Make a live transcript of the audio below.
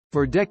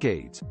For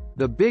decades,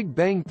 the Big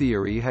Bang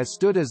Theory has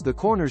stood as the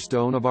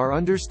cornerstone of our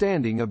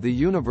understanding of the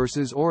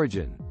universe's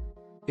origin.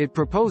 It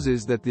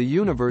proposes that the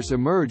universe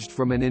emerged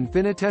from an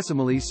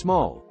infinitesimally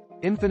small,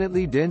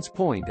 infinitely dense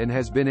point and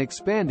has been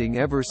expanding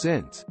ever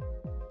since.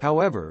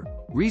 However,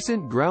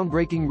 recent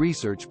groundbreaking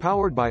research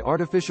powered by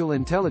artificial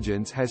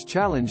intelligence has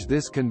challenged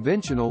this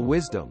conventional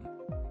wisdom.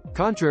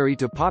 Contrary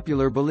to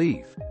popular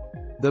belief,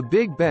 the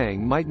Big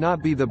Bang might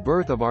not be the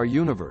birth of our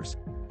universe,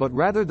 but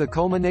rather the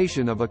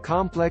culmination of a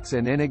complex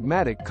and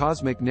enigmatic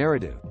cosmic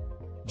narrative.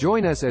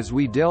 Join us as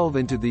we delve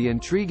into the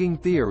intriguing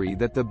theory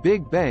that the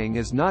Big Bang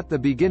is not the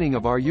beginning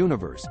of our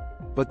universe,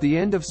 but the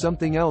end of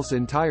something else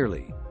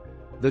entirely.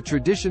 The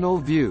traditional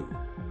view.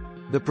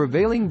 The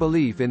prevailing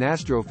belief in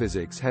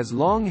astrophysics has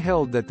long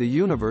held that the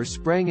universe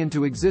sprang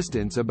into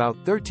existence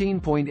about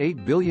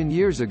 13.8 billion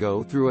years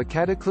ago through a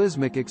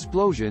cataclysmic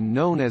explosion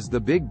known as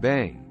the Big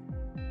Bang.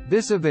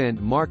 This event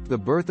marked the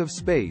birth of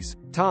space,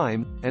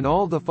 time, and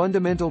all the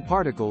fundamental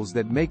particles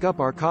that make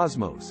up our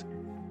cosmos.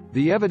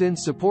 The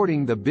evidence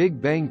supporting the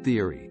Big Bang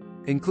theory,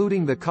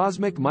 including the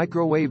cosmic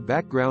microwave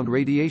background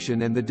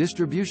radiation and the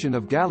distribution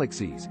of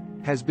galaxies,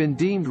 has been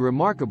deemed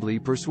remarkably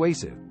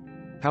persuasive.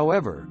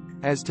 However,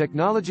 as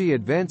technology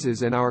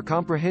advances and our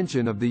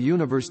comprehension of the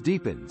universe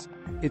deepens,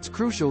 it's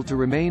crucial to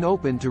remain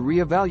open to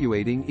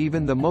re-evaluating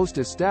even the most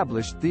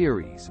established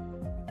theories.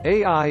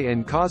 AI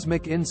and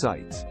cosmic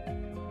insights.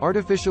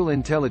 Artificial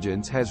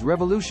intelligence has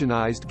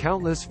revolutionized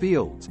countless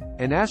fields,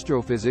 and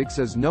astrophysics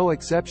is no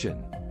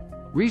exception.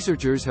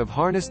 Researchers have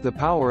harnessed the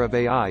power of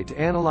AI to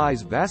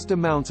analyze vast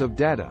amounts of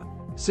data,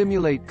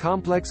 simulate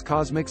complex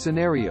cosmic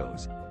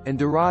scenarios, and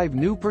derive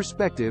new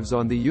perspectives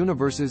on the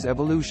universe's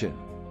evolution.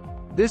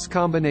 This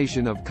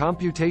combination of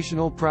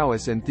computational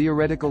prowess and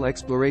theoretical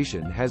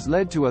exploration has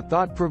led to a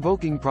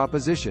thought-provoking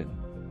proposition.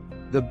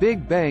 The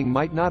Big Bang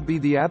might not be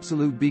the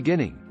absolute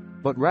beginning,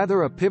 but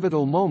rather a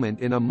pivotal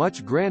moment in a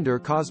much grander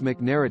cosmic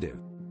narrative.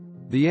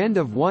 The end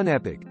of one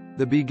epoch,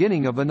 the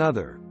beginning of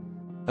another.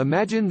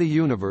 Imagine the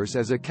universe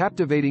as a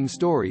captivating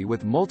story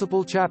with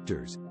multiple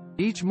chapters,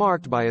 each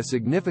marked by a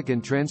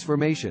significant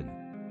transformation.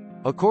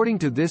 According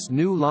to this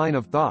new line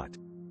of thought,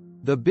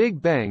 the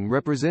Big Bang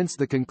represents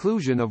the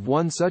conclusion of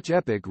one such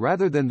epoch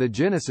rather than the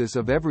genesis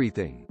of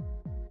everything.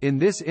 In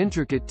this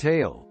intricate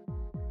tale,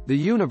 the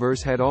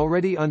universe had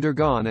already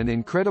undergone an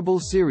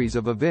incredible series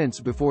of events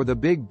before the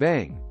Big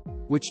Bang,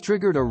 which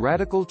triggered a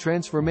radical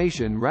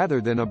transformation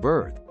rather than a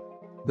birth.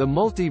 The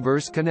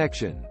multiverse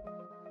connection.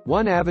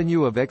 One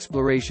avenue of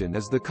exploration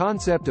is the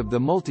concept of the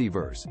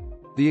multiverse,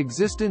 the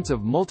existence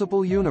of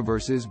multiple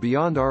universes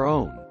beyond our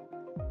own.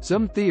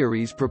 Some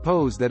theories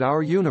propose that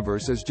our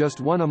universe is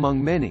just one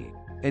among many,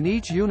 and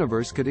each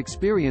universe could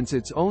experience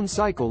its own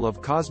cycle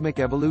of cosmic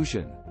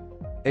evolution.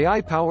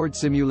 AI-powered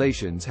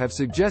simulations have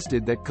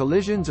suggested that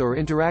collisions or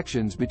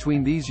interactions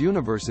between these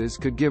universes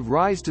could give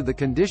rise to the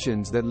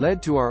conditions that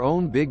led to our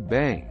own Big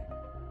Bang.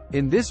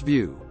 In this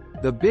view,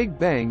 the Big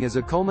Bang is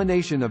a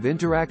culmination of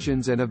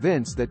interactions and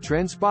events that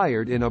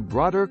transpired in a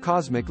broader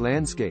cosmic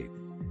landscape.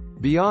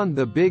 Beyond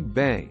the Big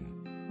Bang.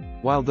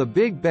 While the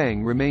Big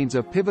Bang remains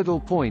a pivotal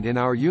point in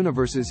our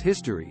universe's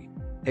history,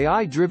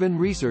 AI-driven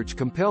research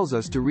compels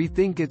us to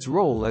rethink its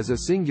role as a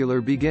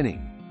singular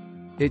beginning.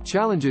 It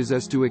challenges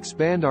us to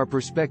expand our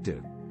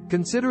perspective,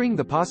 considering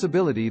the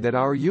possibility that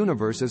our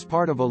universe is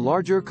part of a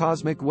larger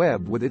cosmic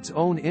web with its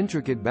own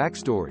intricate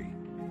backstory.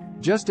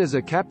 Just as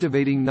a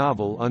captivating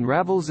novel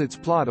unravels its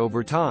plot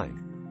over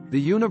time, the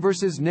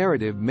universe's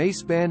narrative may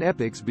span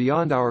epochs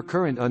beyond our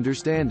current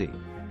understanding.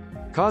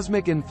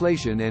 Cosmic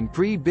inflation and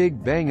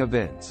pre-Big Bang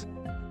events.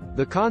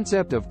 The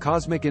concept of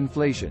cosmic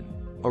inflation,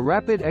 a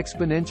rapid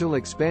exponential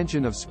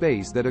expansion of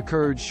space that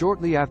occurred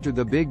shortly after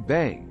the Big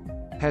Bang,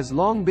 has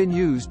long been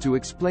used to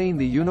explain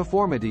the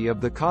uniformity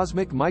of the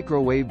cosmic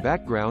microwave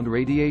background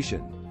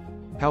radiation.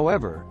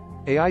 However,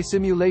 AI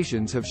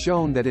simulations have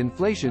shown that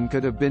inflation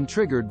could have been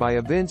triggered by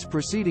events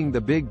preceding the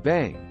Big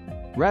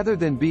Bang, rather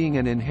than being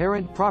an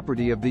inherent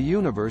property of the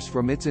universe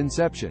from its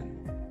inception.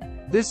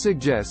 This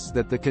suggests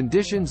that the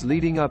conditions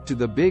leading up to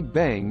the Big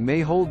Bang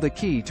may hold the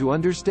key to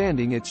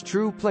understanding its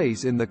true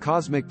place in the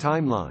cosmic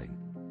timeline.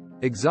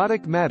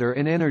 Exotic matter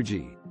and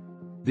energy.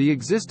 The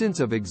existence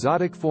of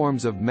exotic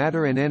forms of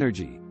matter and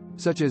energy,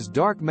 such as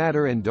dark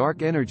matter and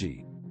dark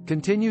energy,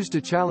 continues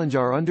to challenge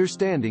our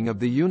understanding of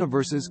the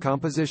universe's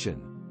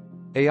composition.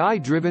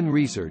 AI-driven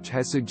research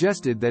has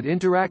suggested that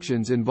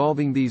interactions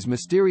involving these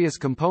mysterious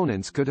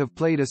components could have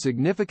played a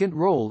significant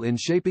role in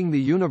shaping the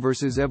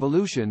universe's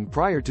evolution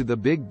prior to the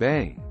Big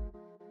Bang.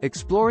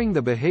 Exploring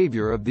the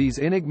behavior of these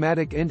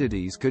enigmatic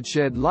entities could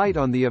shed light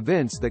on the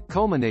events that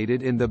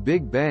culminated in the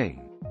Big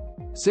Bang.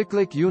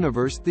 Cyclic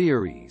universe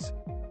theories.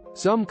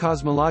 Some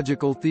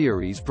cosmological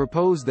theories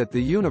propose that the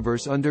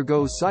universe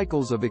undergoes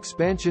cycles of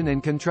expansion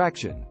and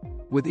contraction,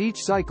 with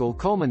each cycle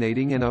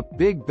culminating in a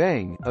Big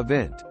Bang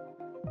event.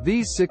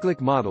 These cyclic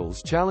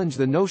models challenge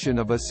the notion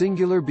of a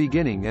singular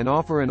beginning and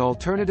offer an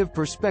alternative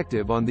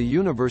perspective on the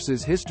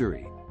universe's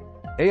history.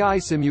 AI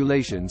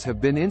simulations have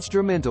been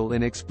instrumental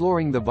in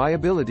exploring the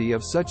viability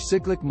of such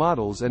cyclic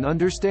models and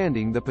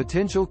understanding the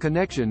potential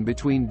connection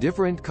between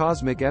different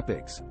cosmic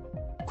epochs,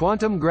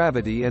 quantum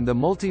gravity and the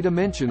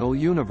multidimensional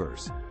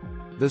universe.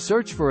 The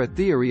search for a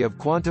theory of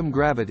quantum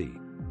gravity,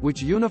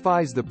 which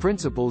unifies the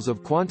principles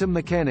of quantum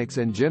mechanics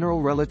and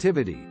general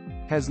relativity,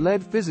 has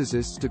led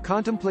physicists to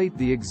contemplate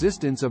the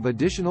existence of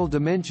additional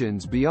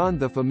dimensions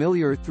beyond the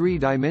familiar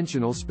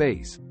three-dimensional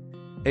space.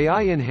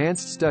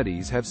 AI-enhanced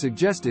studies have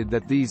suggested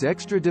that these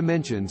extra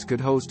dimensions could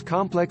host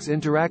complex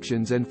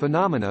interactions and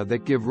phenomena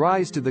that give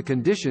rise to the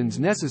conditions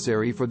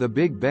necessary for the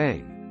Big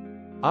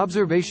Bang.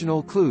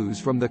 Observational clues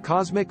from the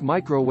cosmic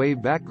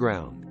microwave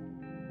background.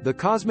 The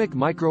cosmic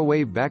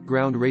microwave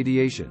background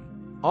radiation,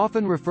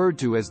 often referred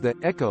to as the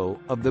echo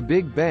of the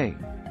Big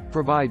Bang,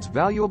 provides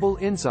valuable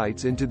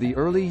insights into the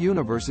early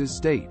universe's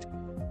state.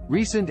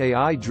 Recent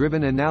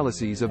AI-driven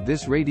analyses of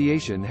this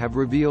radiation have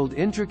revealed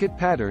intricate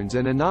patterns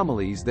and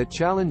anomalies that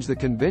challenge the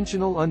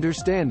conventional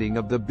understanding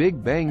of the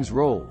Big Bang's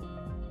role.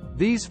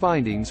 These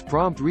findings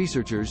prompt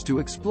researchers to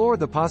explore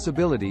the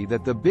possibility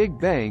that the Big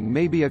Bang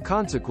may be a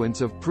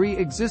consequence of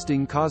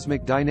pre-existing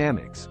cosmic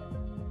dynamics.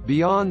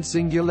 Beyond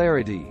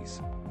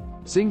singularities.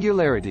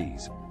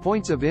 Singularities,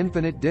 points of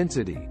infinite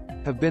density,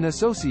 have been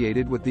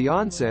associated with the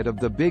onset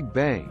of the Big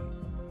Bang.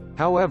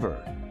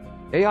 However,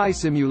 AI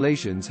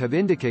simulations have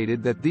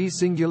indicated that these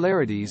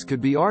singularities could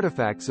be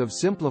artifacts of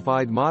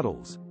simplified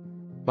models.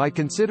 By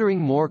considering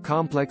more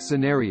complex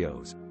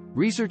scenarios,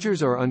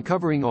 researchers are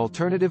uncovering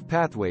alternative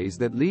pathways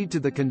that lead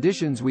to the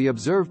conditions we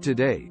observe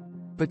today,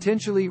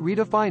 potentially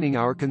redefining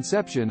our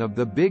conception of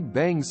the Big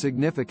Bang's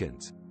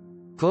significance.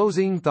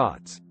 Closing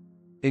thoughts.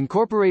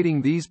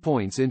 Incorporating these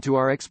points into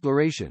our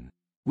exploration,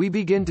 we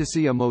begin to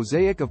see a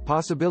mosaic of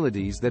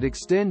possibilities that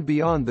extend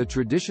beyond the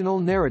traditional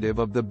narrative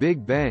of the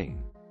Big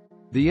Bang.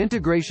 The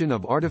integration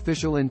of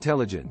artificial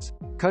intelligence,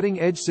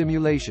 cutting-edge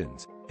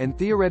simulations, and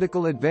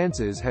theoretical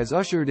advances has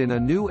ushered in a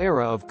new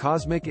era of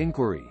cosmic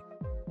inquiry.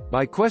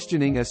 By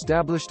questioning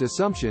established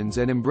assumptions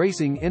and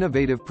embracing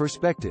innovative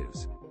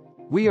perspectives,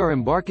 we are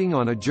embarking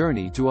on a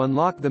journey to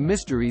unlock the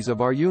mysteries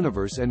of our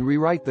universe and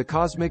rewrite the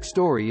cosmic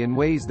story in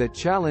ways that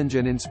challenge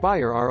and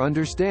inspire our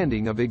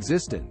understanding of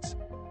existence.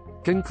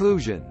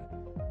 Conclusion.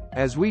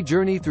 As we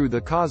journey through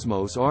the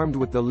cosmos armed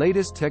with the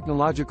latest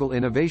technological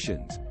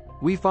innovations,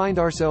 we find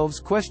ourselves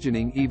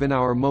questioning even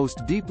our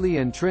most deeply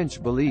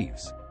entrenched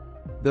beliefs.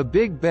 The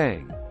Big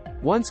Bang,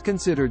 once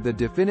considered the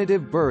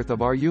definitive birth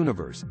of our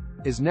universe,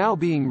 is now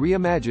being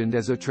reimagined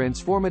as a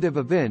transformative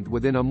event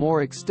within a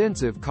more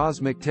extensive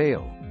cosmic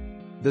tale.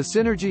 The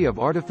synergy of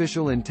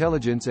artificial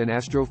intelligence and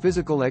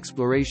astrophysical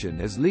exploration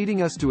is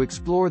leading us to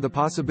explore the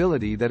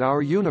possibility that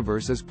our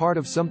universe is part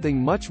of something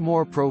much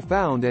more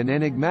profound and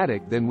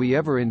enigmatic than we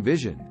ever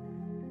envisioned.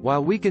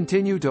 While we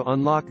continue to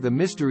unlock the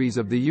mysteries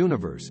of the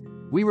universe,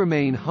 we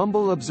remain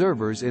humble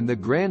observers in the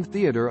grand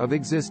theater of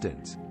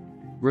existence.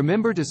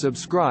 Remember to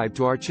subscribe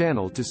to our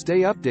channel to stay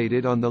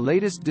updated on the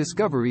latest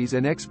discoveries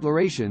and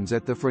explorations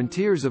at the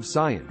frontiers of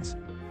science.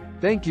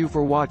 Thank you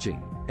for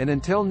watching, and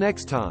until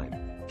next time,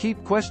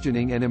 keep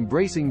questioning and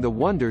embracing the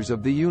wonders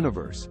of the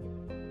universe.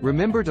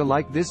 Remember to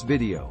like this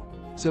video,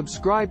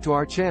 subscribe to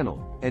our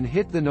channel, and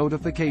hit the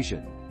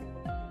notification